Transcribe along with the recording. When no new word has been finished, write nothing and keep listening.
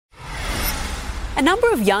A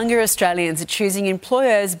number of younger Australians are choosing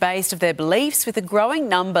employers based on their beliefs, with a growing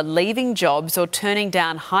number leaving jobs or turning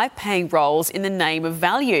down high-paying roles in the name of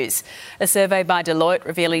values. A survey by Deloitte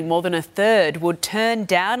revealing more than a third would turn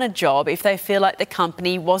down a job if they feel like the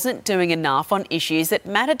company wasn't doing enough on issues that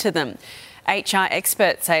matter to them. HR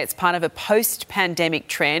experts say it's part of a post-pandemic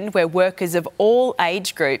trend where workers of all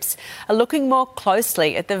age groups are looking more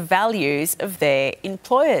closely at the values of their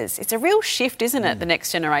employers. It's a real shift, isn't it, the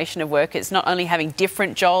next generation of workers, not only having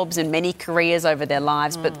different jobs and many careers over their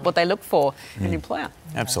lives, but what they look for in an employer.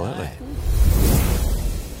 Absolutely.